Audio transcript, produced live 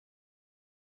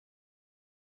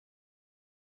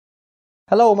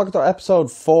Hello and welcome to episode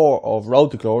 4 of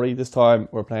Road to Glory. This time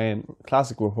we're playing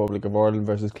Classic Republic of Ireland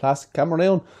versus Classic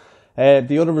Cameroon.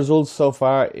 The other results so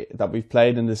far that we've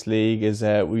played in this league is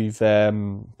we've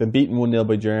been beaten 1-0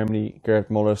 by Germany. Gerd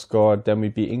Muller scored. Then we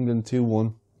beat England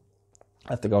 2-1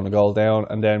 after going a goal down.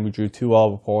 And then we drew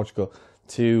 2-2 with Portugal.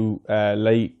 Two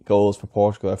late goals for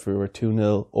Portugal after we were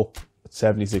 2-0 up at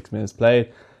 76 minutes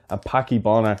played. And Packy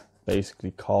Bonner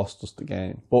basically cost us the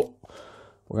game. But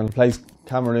we're going to play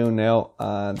Cameroon now,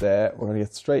 and we're going to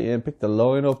get straight in, pick the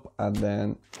lineup, and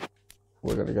then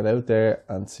we're going to get out there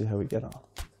and see how we get on.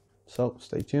 So,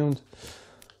 stay tuned.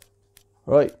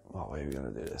 Right, what way are we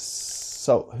going to do this?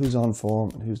 So, who's on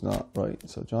form and who's not? Right,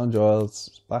 so John Giles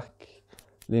is back.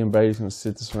 Liam Brady's going to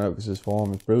sit this one out because his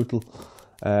form is brutal.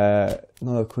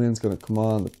 Niall Quinn's going to come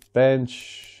on the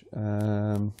bench.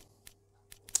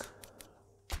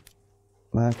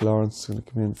 Mark Lawrence is going to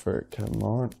come in for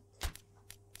Cameroon.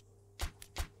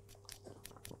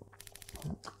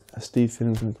 Steve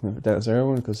Finnan's going to come in for Dennis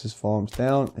Irwin because his form's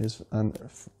down. And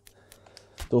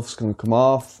Duff's going to come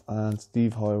off, and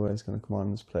Steve Highway is going to come on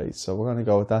in his place. So we're going to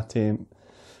go with that team.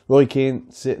 Roy Keane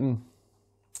sitting,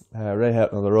 Ray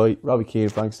Houghton on the right, Robbie Keane,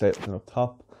 Frank Stapleton up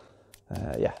top.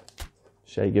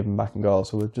 Shay Given back in goal.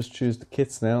 So we'll just choose the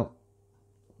kits now.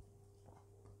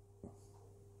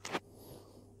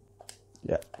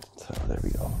 Yeah, so there we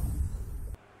go.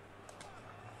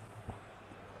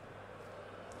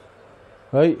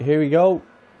 Right, here we go.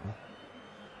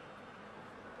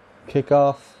 Kick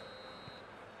off.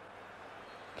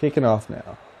 Kicking off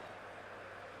now.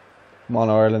 Come on,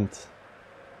 Ireland.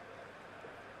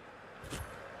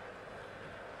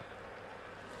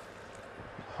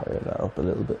 Higher that up a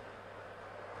little bit.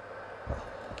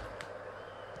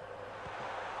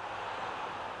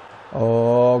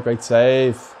 Oh, great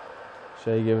save.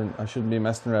 Shay Given. I shouldn't be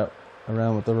messing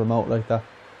around with the remote like that.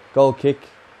 Goal kick.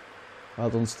 Well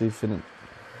done, Steve Finnan.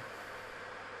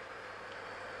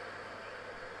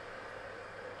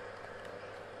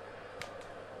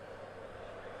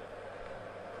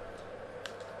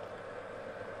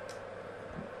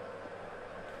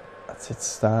 That's it,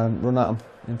 Stan. Run at him.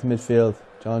 Into midfield.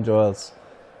 John Giles.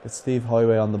 Get Steve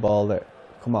Highway on the ball there.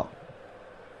 Come on.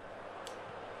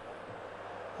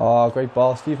 Oh, great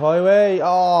ball. Steve Highway.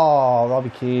 Oh, Robbie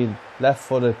Keane. Left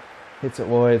footed. Hits it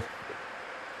wide.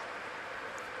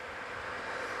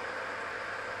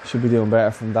 Should be doing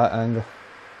better from that angle.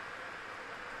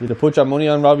 You'd have put your money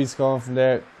on Robbie scoring from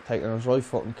there. Taking his right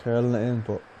foot and curling it in.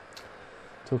 But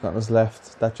took it on his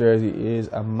left. That jersey is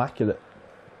immaculate.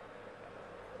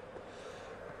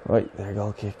 Right, there,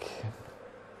 goal kick.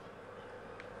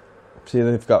 See,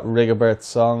 they've got Rigobert's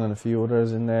song and a few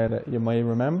others in there that you might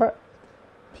remember.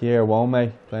 Pierre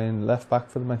Wome playing left back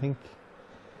for them, I think.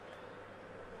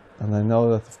 And I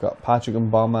know that they've got Patrick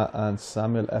Mboma and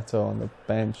Samuel Eto'o on the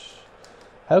bench.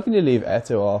 How can you leave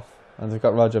Eto'o off? And they've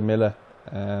got Roger Milla,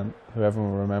 who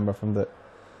everyone will remember from the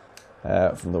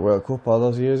World Cup all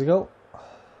those years ago.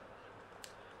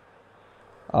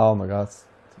 Oh my God, it's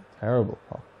terrible.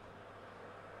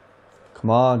 Come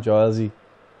on, Gilesy.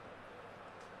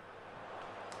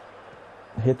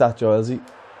 Hit that, Gilesy.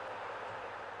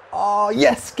 Oh,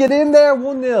 yes! Get in there!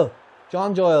 1-0.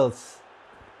 John Giles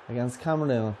against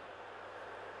Cameroon.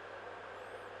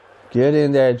 Get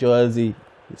in there, Gilesy.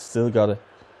 You still got it.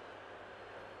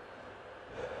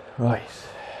 Right.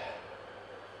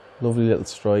 Lovely little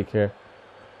strike here.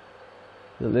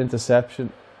 Little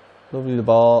interception. Lovely the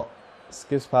ball.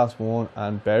 Skips past one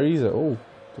and buries it. Oh.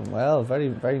 Done well, very,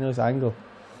 very nice angle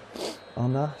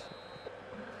on that.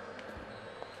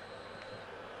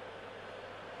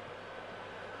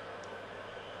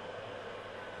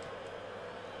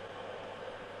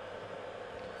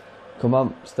 Come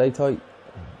on, stay tight.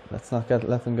 Let's not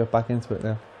let them get back into it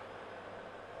now.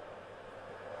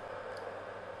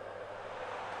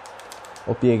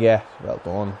 Up you get. Well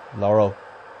done, Lauro.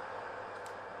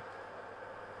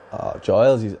 Oh,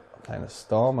 Giles, he's kind of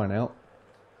stormer now.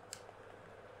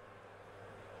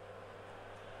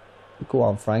 Go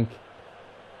on, Frank.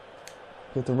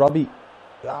 Get to Robbie.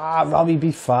 Ah, Robbie,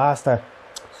 be faster.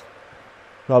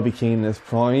 Robbie Keane is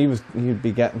prime. He'd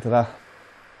be getting to that.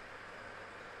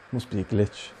 Must be a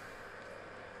glitch.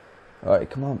 Alright,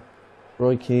 come on.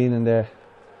 Roy Keane in there.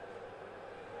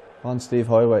 On Steve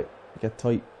Highway. Get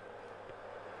tight.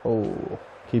 Oh,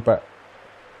 keeper.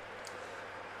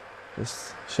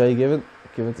 Just Shay Given.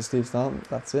 Give it to Steve Staunton.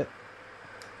 That's it.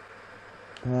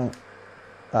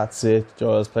 That's it,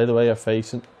 Giles. Play the way you're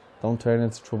facing. Don't turn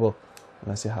into trouble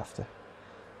unless you have to.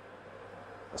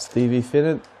 Stevie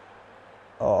Finnan.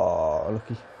 Oh,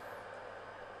 lucky.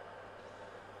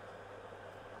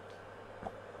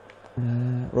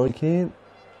 Roy Keane.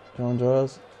 John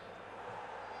Giles.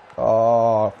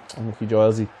 Oh, unlucky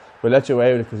Gilesy. We'll let you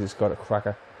away with it because he's got a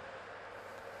cracker.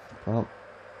 Come on.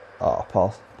 Oh,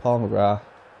 Paul McGrath.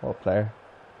 What a player.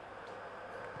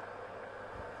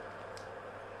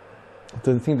 I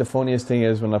think the funniest thing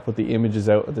is when I put the images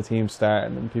out of the team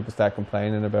starting and people start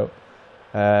complaining about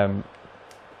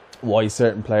why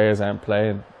certain players aren't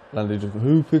playing. And they just go,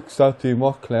 who picks that team?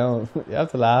 What clown? You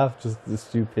have to laugh, just the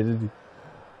stupidity.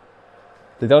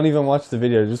 They don't even watch the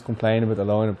video, they just complain about the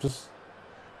lineup. I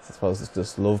suppose it's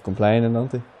just love complaining, don't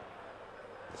they?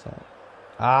 So,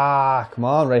 come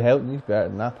on, Ray Houghton, he's better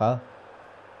than that, pal.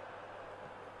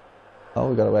 Oh,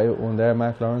 we got away with one there,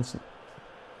 Mark Lawrence.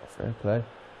 Fair play.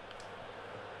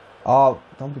 Oh,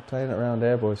 don't be playing it around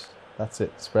there, boys. That's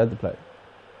it, spread the play.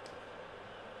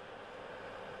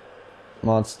 Come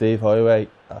on, Steve Highway.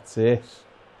 That's it.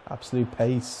 Absolute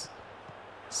pace.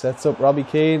 Sets up Robbie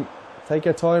Keane. Take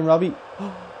your time, Robbie.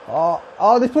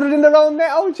 Oh, they put it in their own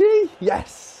net. Oh, gee.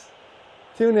 Yes.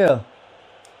 2-0.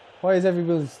 Why is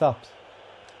everybody stopped?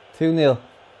 2-0.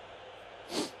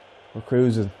 We're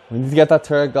cruising. We need to get that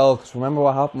third goal because remember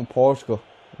what happened with Portugal?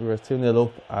 We were 2-0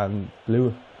 up and blew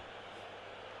it.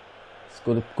 It's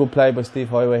good play by Steve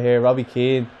Highway here. Robbie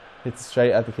Keane hits it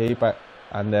straight at the keeper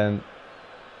and then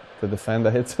the defender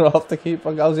hits it off the keeper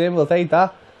and goes in. We'll take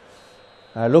that.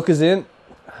 Look is in.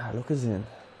 Look is in.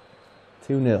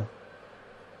 2-0.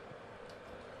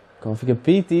 If we can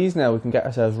beat these now, we can get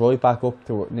ourselves right back up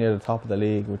to near the top of the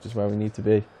league, which is where we need to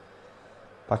be.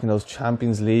 Back in those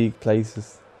Champions League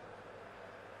places.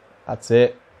 That's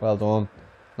it. Well done.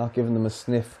 Not giving them a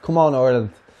sniff. Come on,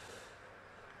 Ireland.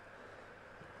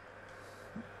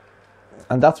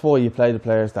 And that's why you play the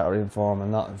players that are in form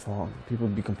and not in form. People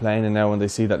will be complaining now when they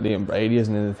see that Liam Brady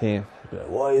isn't in the team. Like,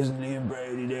 why isn't Liam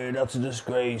Brady there? That's a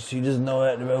disgrace. He doesn't know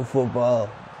anything about football.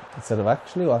 Instead of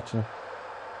actually watching it.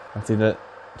 I see that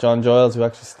John Giles, who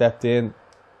actually stepped in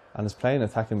and is playing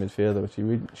attacking midfielder, which he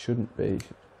really shouldn't be. He's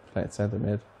playing centre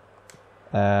mid.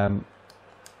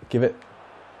 Give it.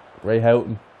 Ray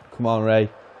Houghton. Come on, Ray.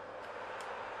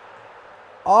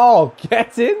 Oh,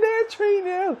 gets in there.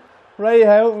 3-0. Ray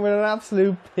Houghton with an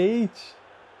absolute peach.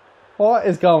 What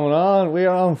is going on? We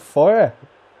are on fire.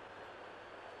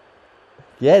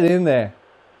 Get in there.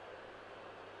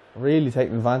 Really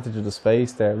taking advantage of the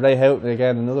space there. Ray Houghton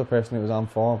again, another person who was on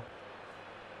form.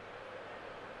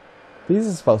 These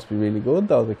are supposed to be really good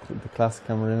though, the classic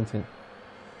Cameroon team.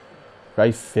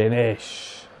 Great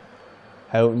finish.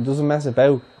 Houghton doesn't mess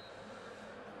about.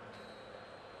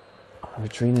 We're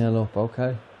 3-0 up,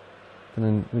 okay.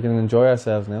 We can enjoy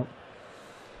ourselves now.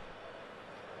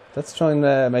 Let's try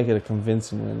and make it a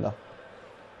convincing win though.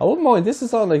 I wouldn't mind, this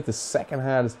is on like the second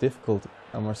hardest difficulty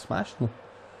and we're smashing them.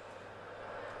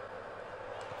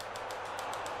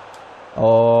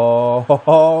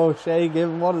 Oh, Shay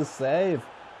Given, what a save.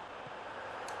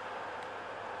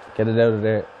 Get it out of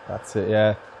there. That's it,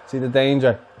 yeah. See the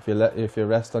danger if you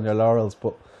rest on your laurels,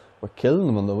 but we're killing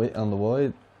them on the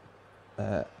wide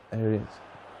areas.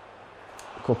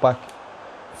 Cut back.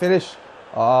 Finish.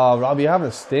 Oh, Robbie, you're having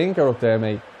a stinker up there,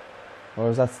 mate. Or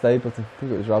was that Stapleton? I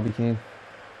think it was Robbie Keane.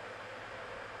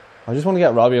 I just want to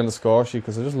get Robbie on the score sheet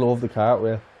because I just love the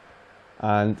cartwheel,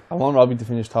 and I want Robbie to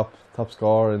finish top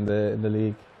scorer in the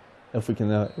league. If we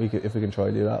can, if we can try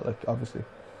to do that, like obviously,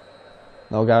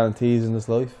 no guarantees in this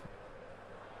life.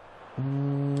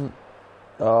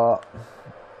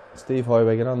 Steve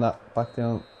Highway, get on that, back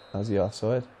down as the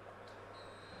offside.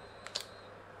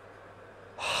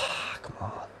 Come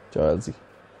on, Gilesy.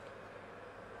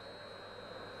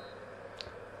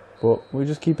 But we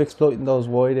just keep exploiting those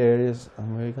wide areas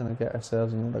and we're going to get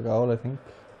ourselves another goal, I think.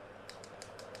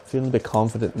 Feeling a bit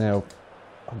confident now,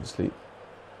 obviously,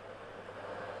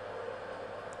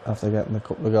 after getting a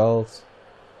couple of goals.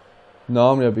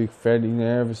 Normally I'd be fairly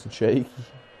nervous and shaky.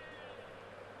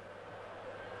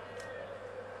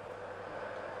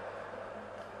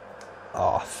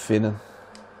 Oh, Finnan.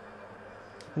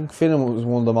 I think Finnan was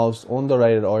one of the most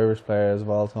underrated Irish players of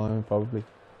all time, probably.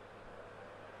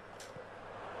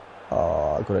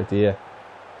 Oh, good idea.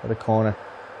 At a corner.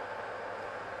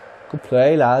 Good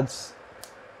play, lads.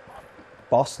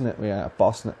 Bossing it, we are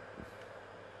bossing it.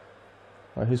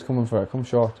 Right, who's coming for it? Come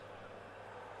short.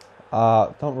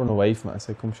 Don't run away from it. I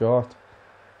say come short.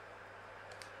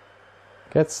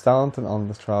 Get Stanton on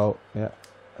the throw. Yeah,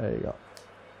 there you go.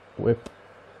 Whip.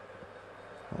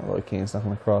 Alright, Keane's not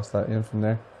going to cross that in from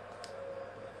there.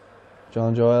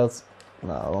 John Giles.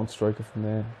 No, I won't strike it from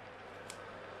there.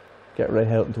 Get Ray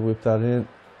Houghton to whip that in.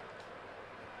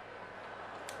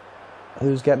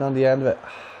 Who's getting on the end of it?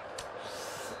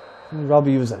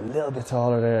 Robbie was a little bit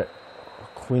taller there.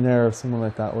 Quinn or someone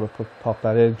like that would have popped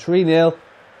that in. 3-0.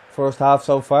 First half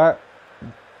so far.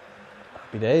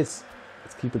 Happy days.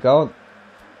 Let's keep it going.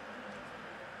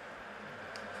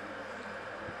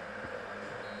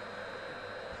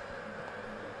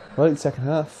 Right, second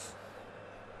half.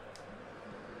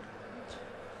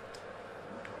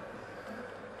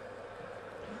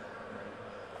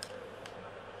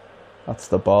 That's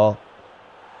the ball.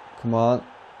 Come on,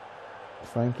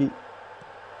 Frankie.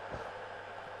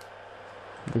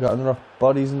 We got another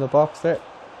bodies in the box there.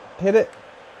 Hit it.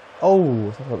 Oh,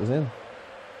 I thought it was in.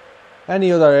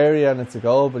 Any other area and it's a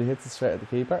goal, but he hits it straight at the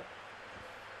keeper.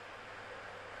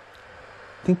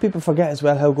 I think people forget as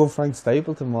well how good Frank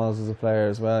Stapleton was as a player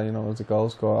as well, you know, as a goal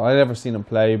scorer. I never seen him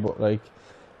play, but like,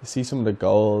 you see some of the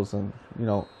goals and, you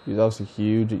know, he's also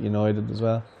huge at United as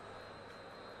well.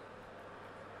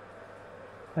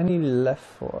 Any left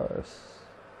for us?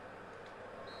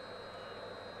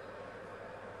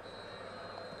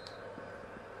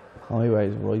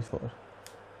 Highway's right foot.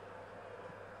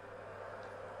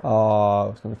 Oh, I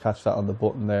was going to catch that on the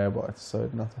button there, but I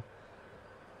decided not to.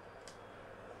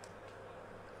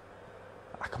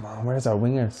 Ah, come on, where's our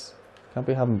wingers? Can't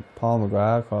be having Paul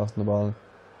McGrath crossing the ball.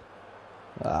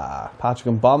 Ah,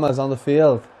 Patrick Mbama's on the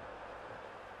field.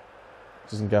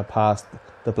 Doesn't get past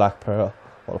the Black Pearl.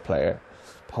 What a player.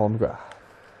 Paul McGrath.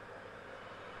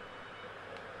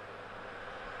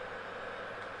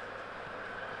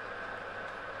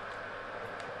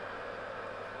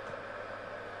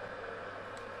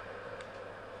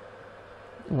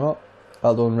 Oh,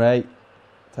 well done, Ray.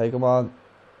 Take him on.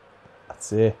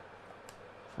 That's it.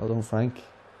 Well done, Frank.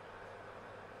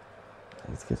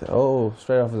 Let's get it. Oh,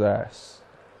 straight off his arse.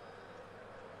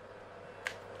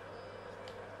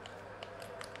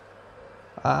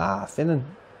 Ah, Finnan.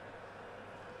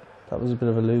 That was a bit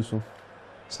of a loose one.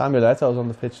 Samuel Eto's on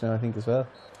the pitch now, I think, as well.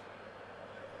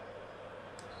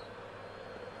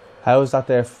 How is that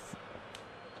there?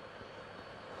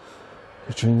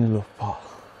 You're trying to look, Paul.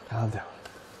 Calm down.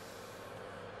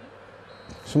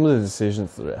 Some of the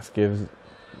decisions the ref gives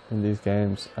in these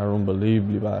games are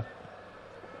unbelievably bad.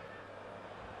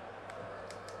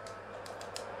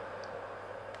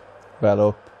 Well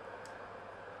up.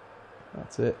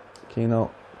 That's it.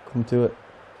 Keno, come to it.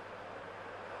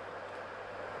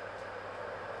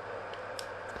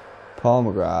 Paul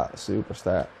McGrath,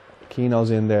 superstar.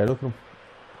 Keno's in there, look at him.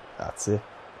 That's it.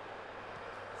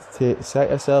 Set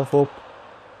yourself up.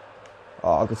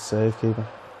 Oh, good save, keeper.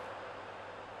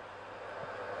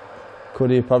 Could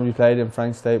he have probably played in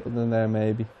Frank Stapleton there,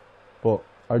 maybe. But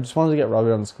I just wanted to get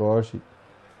Robbie on the score sheet.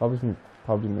 Robbie's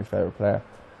probably my favourite player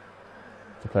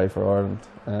to play for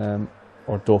Ireland.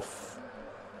 Or Duff.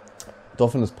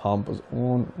 Duff in his pomp was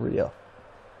unreal.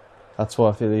 That's why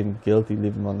I feel even guilty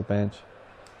leaving him on the bench.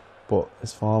 But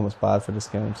his form was bad for this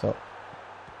game, so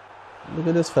look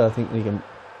at this fella. I think he can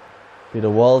be the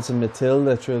Waltz and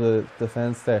Matilda through the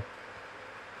defence there.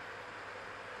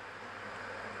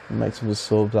 And make some of the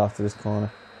subs after this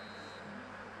corner.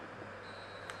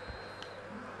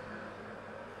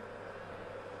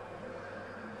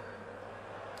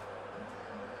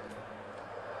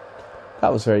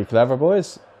 That was very clever,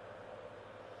 boys.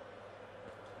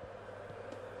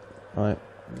 Right,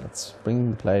 let's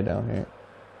bring the play down here.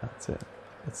 That's it.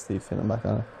 Get Steve Finnan back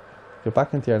on it. Get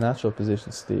back into your natural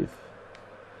position, Steve.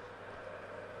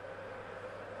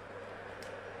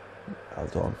 Well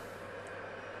done.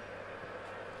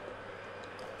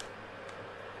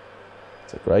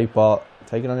 It's a great ball.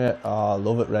 Take it on your... Oh,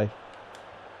 love it, Ray.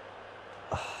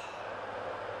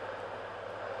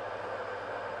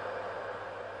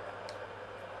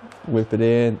 Whip it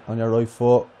in on your right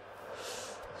foot.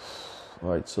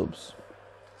 Right, subs.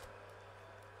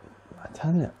 I'm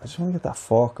telling you, I just want to get that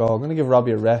fourth goal. I'm going to give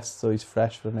Robbie a rest so he's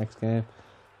fresh for the next game.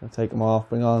 I'll take him off.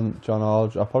 Bring on John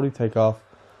Aldridge. I'll probably take off.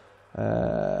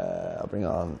 I'll bring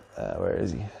on. Where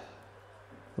is he?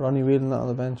 Ronnie Whelan not on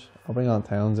the bench. I'll bring on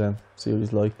Townsend. See what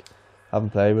he's like.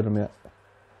 Haven't played with him yet.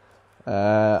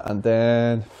 And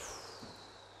then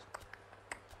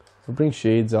we'll bring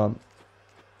Sheeds on,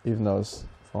 even though his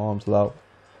form's low.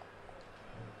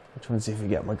 I'm trying to see if we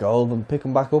get my goal and pick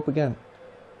him back up again.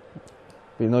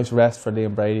 Be a nice rest for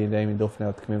Liam Brady and Damien Duff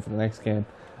now to come in for the next game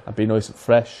and be nice and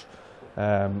fresh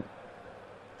for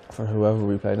whoever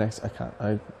we play next.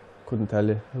 I couldn't tell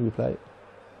you who we play,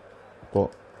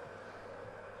 but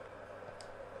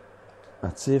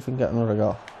let's see if we can get another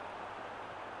goal.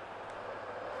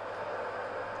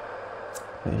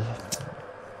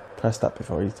 Press that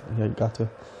before you got to.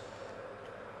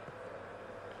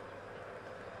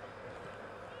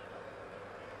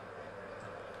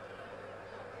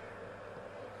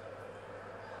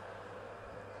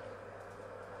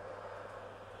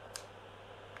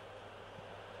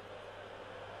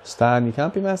 Stan, you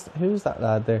can't be messed. Who's that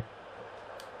lad there?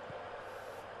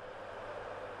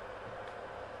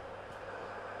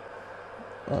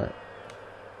 Alright.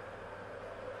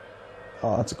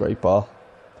 Oh, that's a great ball.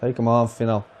 Take him on,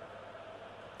 Finno.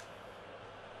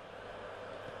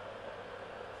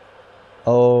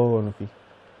 Oh, unlucky.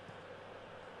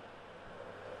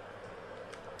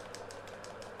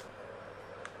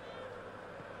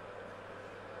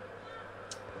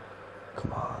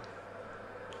 Come on.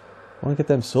 I want to get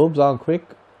them subs on quick.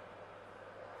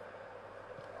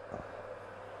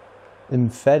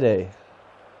 Infede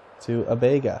to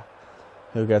Abega,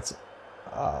 who gets,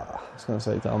 I was going to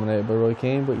say dominated by Roy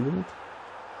Keane, but he didn't.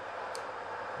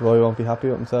 Roy won't be happy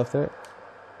with himself there.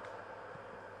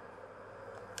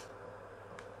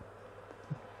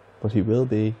 But he will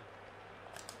be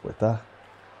with that.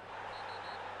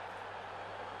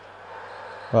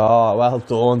 Oh, well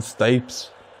done, Stapes.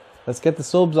 Let's get the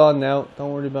subs on now.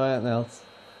 Don't worry about anything else.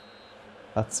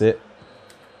 That's it.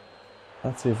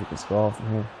 Let's see if we can score from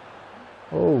here.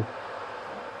 Oh.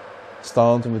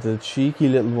 Staunton with a cheeky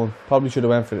little one. Probably should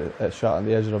have went for a shot on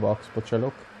the edge of the box, but sure,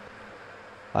 look.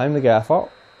 I'm the gaffer.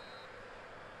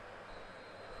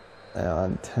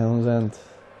 And Townsend.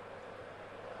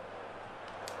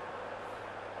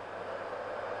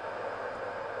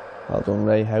 Well done,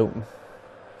 Ray Houghton.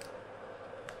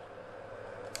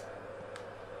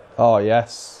 Oh,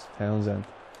 yes, Townsend.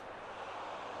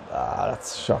 Ah,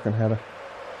 that's a shocking header.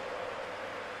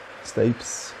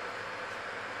 Stapes.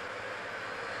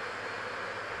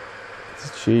 This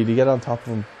is cheaty. Get on top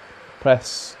of him.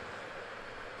 Press.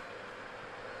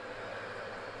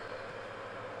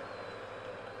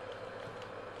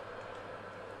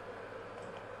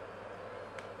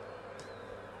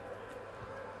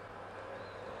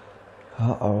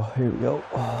 Uh-oh, here we go.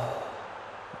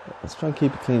 Let's try and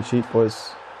keep a clean sheet,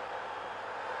 boys.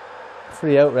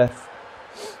 Free out, ref.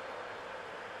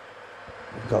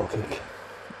 Goal kick.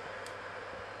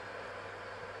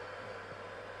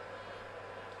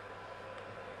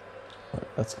 Right,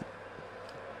 let's go.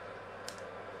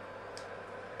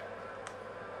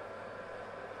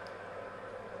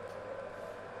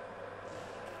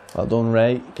 Well done,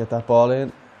 Ray. Get that ball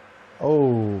in.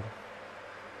 Oh.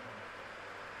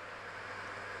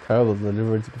 Terrible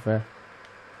delivery, to be fair.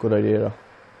 Good idea, though.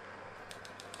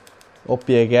 Up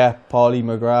you get, Paulie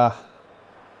McGrath.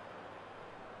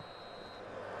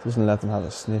 Doesn't let them have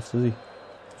a sniff, does he?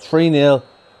 3-0.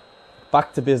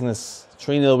 Back to business.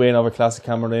 3-0 win over Classic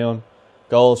Cameroon.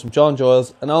 Goals from John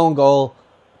Giles, an own goal,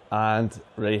 and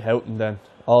Ray Houghton then.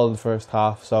 All in the first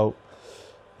half. So,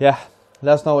 yeah.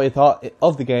 Let us know what you thought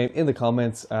of the game in the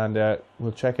comments, and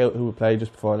we'll check out who we played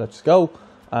just before Let's Go.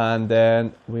 And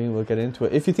then we will get into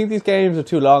it. If you think these games are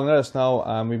too long, let us know,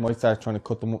 and we might start trying to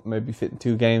cut them up, maybe fitting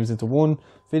 2 games into one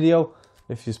video.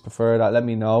 If you prefer that, let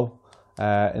me know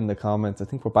in the comments. I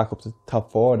think we're back up to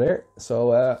top 4 there.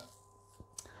 So,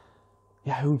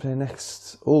 yeah, who we play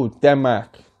next? Oh,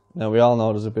 Denmark. Now, we all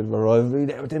know there's a bit of a rivalry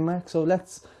there with Denmark, so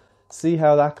let's see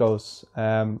how that goes.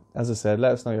 As I said,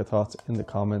 let us know your thoughts in the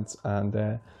comments,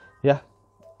 and yeah,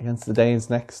 against the Danes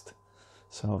next.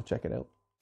 So, check it out.